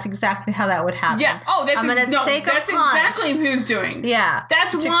that that's exactly how that would happen. Yeah. Oh, that's take a punch. exactly what he was doing. Yeah.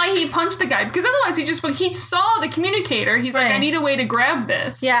 That's why he punched the guy. Because otherwise, when he saw the communicator, he's like, Right. I need a way to grab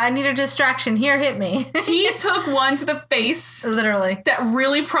this. Yeah, I need a distraction. Here, hit me. He took one to the face Literally. that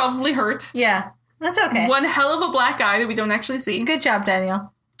really probably hurt. Yeah. That's okay. One hell of a black eye that we don't actually see. Good job,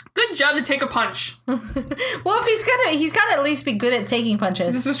 Daniel. Good job to take a punch. Well, if he's gotta at least be good at taking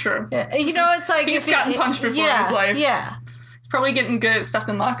punches. This is true. You know, it's like He's gotten punched before in his life. Yeah. He's probably getting good at stuff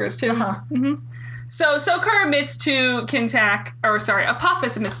in lockers, too. Uh-huh. So Sokar admits to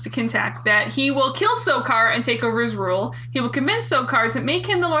Apophis admits to Kintak that he will kill Sokar and take over his rule. He will convince Sokar to make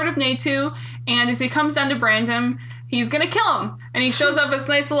him the Lord of Natu, and as he comes down to brand him, he's gonna kill him. And he shows off this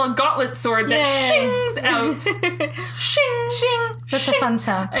nice little gauntlet sword that shings out. Shing! Shing! That's a fun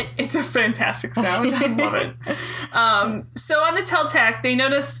sound. It's a fantastic sound. I love it. So on the Teltac, they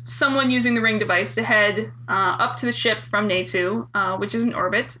notice someone using the ring device to head up to the ship from Natu, which is in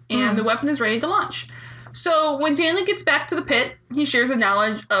orbit, and the weapon is ready to launch. So when Daniel gets back to the pit, he shares a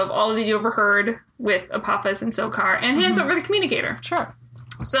knowledge of all that he overheard with Apophis and Sokar and hands over the communicator. Sure.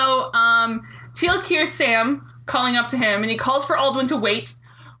 So Teal'c hears Sam calling up to him, and he calls for Alduin to wait,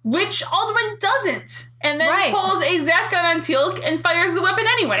 which Alduin doesn't, and then pulls a Zat gun on Teal'c and fires the weapon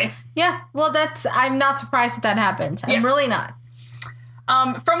anyway. Yeah, well, I'm not surprised that happens. I'm really not.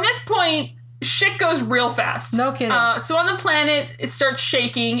 From this point, shit goes real fast. No kidding. So on the planet, it starts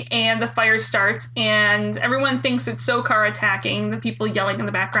shaking and the fire starts, and everyone thinks it's Sokar attacking, the people yelling in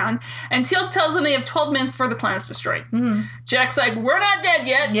the background. And Teal'c tells them they have 12 minutes before the planet's destroyed. Mm-hmm. Jack's like, we're not dead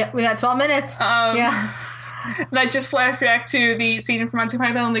yet. Yeah, we got 12 minutes. Yeah. And I just flash back to the scene from Monty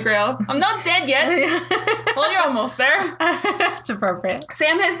Python and the Grail. I'm not dead yet. Well, you're almost there. It's appropriate.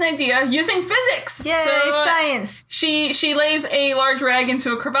 Sam has an idea using physics. Yay, science. She lays a large rag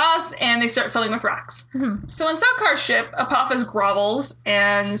into a crevasse, and they start filling with rocks. Mm-hmm. So on Sokar's ship, Apophis grovels,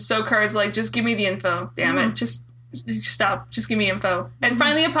 and Sokar's like, just give me the info, damn it. Just stop. Just give me info. And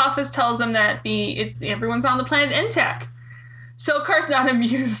finally Apophis tells him that everyone's on the planet intact. Sokar's not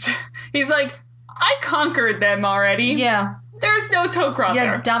amused. He's like, I conquered them already. Yeah. There's no Tok'ra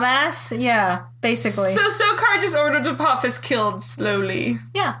there. Yeah, dumbass. Yeah, basically. So Sokar just ordered Apophis killed slowly.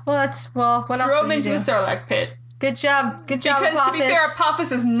 Yeah, what else would Throw him you into do? the Sarlacc pit. Good job, Because Apophis. to be fair,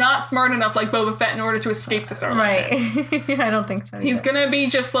 Apophis is not smart enough like Boba Fett in order to escape the Sarlacc pit. Right. I don't think so. He's gonna be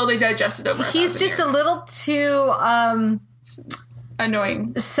just slowly digested over He's just a little too,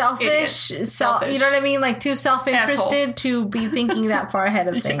 annoying. selfish. You know what I mean? Like, too self-interested to be thinking that far ahead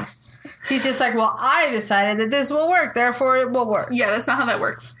of things. He's just like, well, I decided that this will work, therefore it will work. Yeah, that's not how that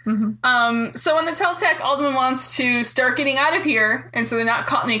works. Mm-hmm. So on the Teltec, Alderman wants to start getting out of here, and so they're not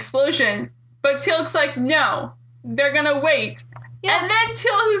caught in the explosion. But Teal'c's like, no, they're gonna wait. Yeah. And then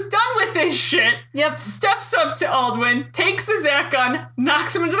Teal, who's done with this shit, steps up to Alduin, takes the Zat gun,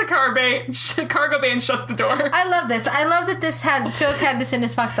 knocks him into the cargo bay, and shuts the door. I love this. I love that Teal'c had this in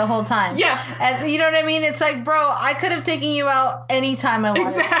his pocket the whole time. Yeah. And you know what I mean? It's like, bro, I could have taken you out anytime I wanted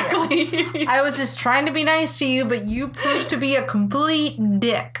Exactly. to. I was just trying to be nice to you, but you proved to be a complete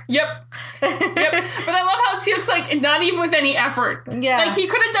dick. Yep. But I love how Teal'c's like, not even with any effort. Yeah. Like, he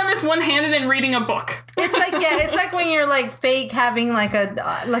could have done this one-handed and reading a book. It's like, it's like when you're like fake having like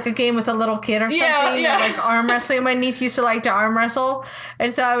a game with a little kid or something. Yeah. Or like arm wrestling. My niece used to like to arm wrestle,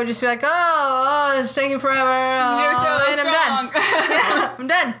 and so I would just be like, oh, it's taking forever. You're so and strong. I'm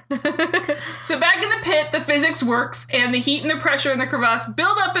done. So back in the pit, the physics works, and the heat and the pressure in the crevasse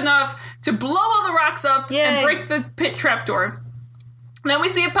build up enough to blow all the rocks up and break the pit trapdoor. Then we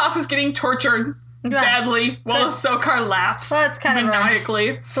see Apophis getting tortured badly while Sokar laughs Well, it's kind of maniacally.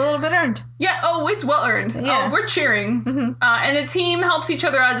 It's a little bit earned. Yeah, it's well earned. Yeah. Oh, we're cheering. Mm-hmm. And the team helps each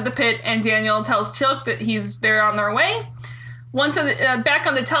other out of the pit, and Daniel tells Teal'c that they're on their way. Once back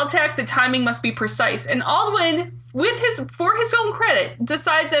on the Teltec, the timing must be precise. And Alduin, for his own credit,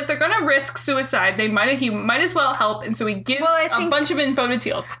 decides that if they're going to risk suicide, he might as well help, and so he gives a bunch of info to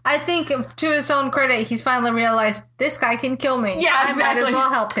Teal'c. I think, to his own credit, he's finally realized, this guy can kill me. Yeah, exactly. I might as well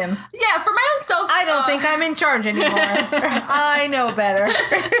help him. Yeah, for my own self... I don't think I'm in charge anymore. I know better.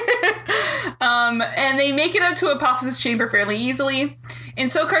 And they make it up to Apophis' chamber fairly easily. In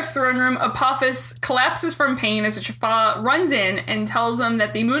Sokar's throne room, Apophis collapses from pain as a Jaffa runs in and tells them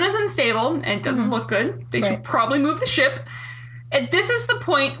that the moon is unstable and it doesn't look good. They should probably move the ship. And this is the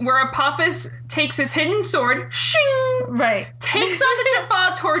point where Apophis takes his hidden sword, shing, takes out the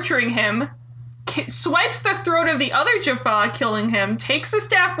Jaffa, torturing him, swipes the throat of the other Jaffa, killing him, takes the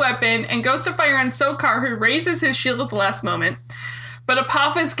staff weapon, and goes to fire on Sokar, who raises his shield at the last moment. But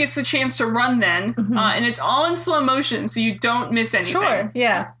Apophis gets the chance to run then, and it's all in slow motion, so you don't miss anything. Sure,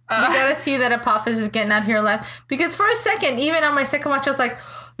 yeah. We gotta see that Apophis is getting out here alive. Because for a second, even on my second watch, I was like,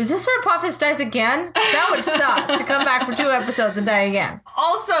 is this where Apophis dies again? That would suck, to come back for 2 episodes and die again.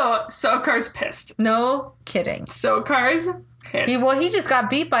 Also, Sokar's pissed. No kidding. Sokar's pissed. He just got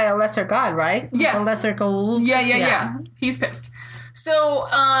beat by a lesser god, right? Yeah. A lesser god. Yeah. He's pissed. So,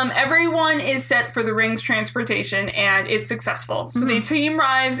 everyone is set for the ring's transportation, and it's successful. So the team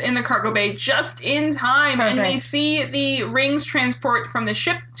arrives in the cargo bay just in time, and they see the rings transport from the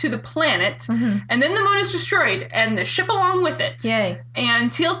ship to the planet, and then the moon is destroyed, and the ship along with it. Yay.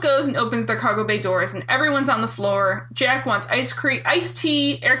 And Teal'c goes and opens the cargo bay doors, and everyone's on the floor. Jack wants iced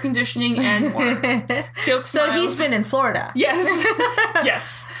tea, air conditioning, and more. Teal'c So he's been in Florida. Yes.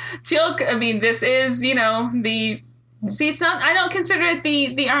 Yes. Teal'c, I mean, this is, the... See, it's not... I don't consider it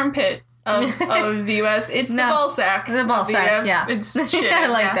the armpit of the U.S. It's the ball sack. The ball sack, yeah. It's shit. I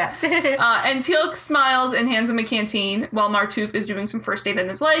like that. And Teal'c smiles and hands him a canteen while Martouf is doing some first aid in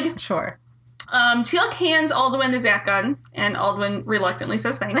his leg. Sure. Teal'c hands Alduin the Zat gun, and Alduin reluctantly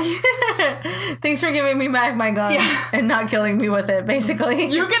says thanks. Thanks for giving me back my gun and not killing me with it, basically.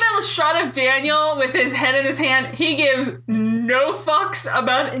 You get a shot of Daniel with his head in his hand. He gives no fucks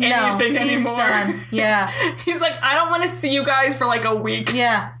about anything anymore. Done. Yeah. He's like, I don't want to see you guys for like a week.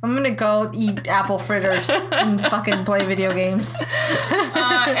 Yeah. I'm gonna go eat apple fritters and fucking play video games.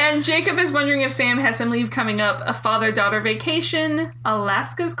 And Jacob is wondering if Sam has some leave coming up. A father-daughter vacation.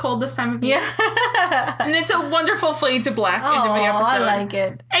 Alaska's cold this time of year. Yeah. And it's a wonderful fade to black end of the Oh, episode. I like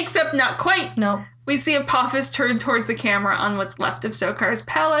it. Except not quite. Nope. We see Apophis turn towards the camera on what's left of Sokar's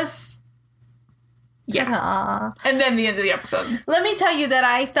palace. Yeah. And then the end of the episode. Let me tell you that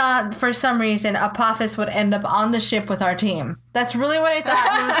I thought for some reason Apophis would end up on the ship with our team. That's really what I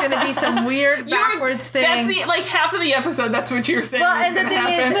thought. It was going to be some weird backwards thing. That's half of the episode. That's what you're saying. Well, and the thing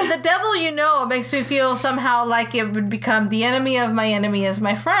happen. is, the devil you know makes me feel somehow like it would become the enemy of my enemy is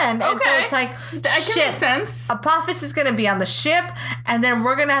my friend. And so it's like, that can make sense. Apophis is going to be on the ship, and then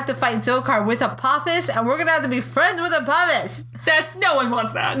we're going to have to fight Zokar with Apophis, and we're going to have to be friends with Apophis. No one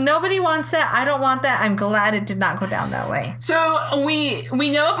wants that. Nobody wants that. I don't want that. I'm glad it did not go down that way. So we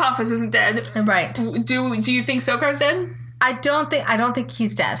know Apophis isn't dead. Right. Do you think Sokar's dead? I don't think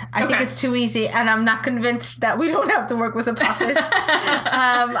he's dead. I think it's too easy, and I'm not convinced that we don't have to work with Apophis.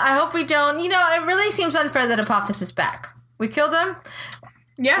 I hope we don't. You know, it really seems unfair that Apophis is back. We killed him.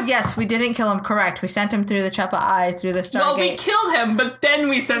 Yeah. Yes, we didn't kill him. Correct. We sent him through the Chappa Eye, through the Stargate. Well, we killed him, but then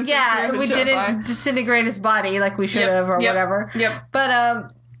we sent him through the we Chappa Eye. didn't disintegrate his body like we should have, or whatever. Yep.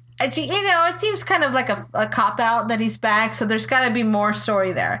 But you know, it seems kind of like a cop out that he's back. So there's got to be more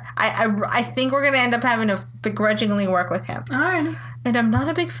story there. I think we're gonna end up having to begrudgingly work with him. All right. And I'm not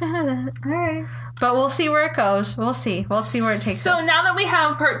a big fan of that. All right. But we'll see where it goes. We'll see where it takes us. So now that we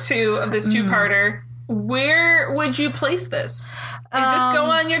have part 2 of this two-parter, where would you place this? Does this go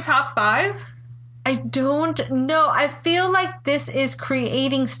on your top 5? I don't know. I feel like this is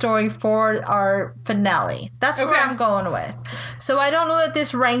creating story for our finale. That's where I'm going with. So I don't know that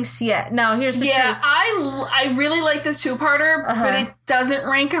this ranks yet. Now, here's the truth. I really like this two-parter, but it doesn't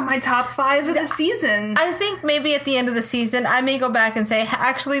rank on my top 5 of the season. I think maybe at the end of the season, I may go back and say,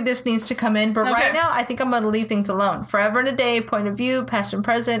 actually, this needs to come in. But right now, I think I'm going to leave things alone. Forever and a Day, Point of View, Past and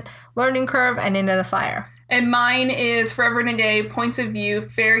Present, Learning Curve, and Into the Fire. And mine is Forever and a Day, Points of View,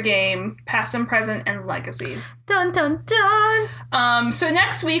 Fair Game, Past and Present, and Legacy. Dun, dun, dun! So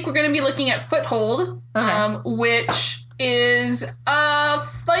next week, we're going to be looking at Foothold, which is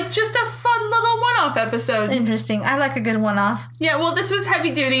like just a fun little one-off episode. Interesting. I like a good one-off. Yeah, well, this was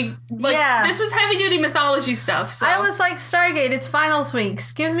heavy-duty. This was heavy-duty mythology stuff. So. I was like, Stargate, it's finals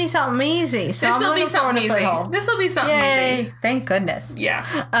weeks. Give me something easy. So this will be something easy. This will be something easy. Thank goodness. Yeah.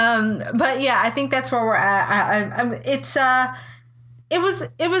 But yeah, I think that's where we're at. It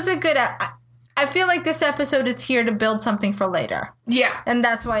was a good. I feel like this episode is here to build something for later. Yeah. And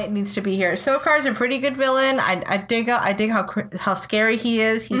that's why it needs to be here. Sokar's a pretty good villain. I dig how scary he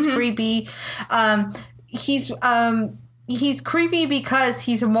is. He's creepy. He's creepy because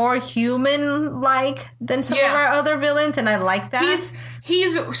he's more human-like than some of our other villains, and I like that.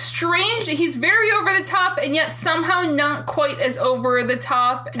 He's strange. He's very over the top, and yet somehow not quite as over the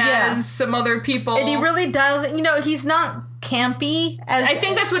top as some other people. And he really does. You know, he's not campy as I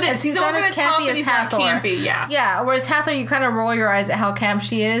think that's what it is. He's over the top, but he's not campy. Yeah. Yeah. Whereas Hathor, you kind of roll your eyes at how camp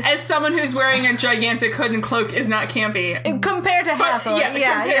she is. As someone who's wearing a gigantic hood and cloak is not campy compared to Hathor.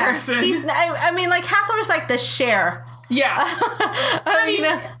 Yeah. He's. I mean, like Hathor's like the Cher. Yeah.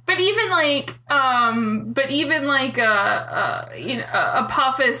 But even like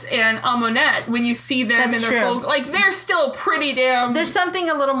Apophis and Amunet, when you see them in their full, like they're still pretty damn. There's something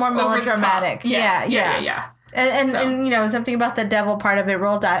a little more melodramatic. Yeah. And you know, something about the devil part of it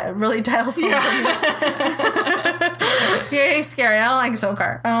really dials home. Yeah, he's scary. I don't like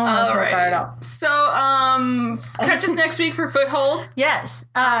Sokar. I don't like Sokar at all. So, catch us next week for Foothold. Yes.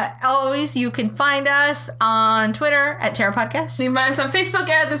 Always, you can find us on Twitter at Terra Podcast. You can find us on Facebook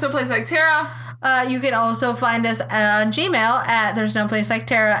at There's No Place Like Terra. You can also find us on Gmail at There's No Place Like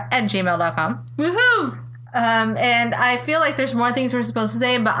Terra at gmail.com. Woohoo! And I feel like there's more things we're supposed to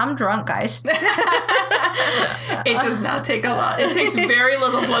say, but I'm drunk, guys. It does not take a lot. It takes very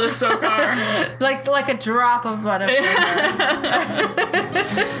little blood of Sokar. like a drop of blood of Sokar.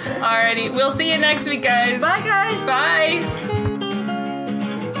 Alrighty, we'll see you next week, guys. Bye, guys. Bye.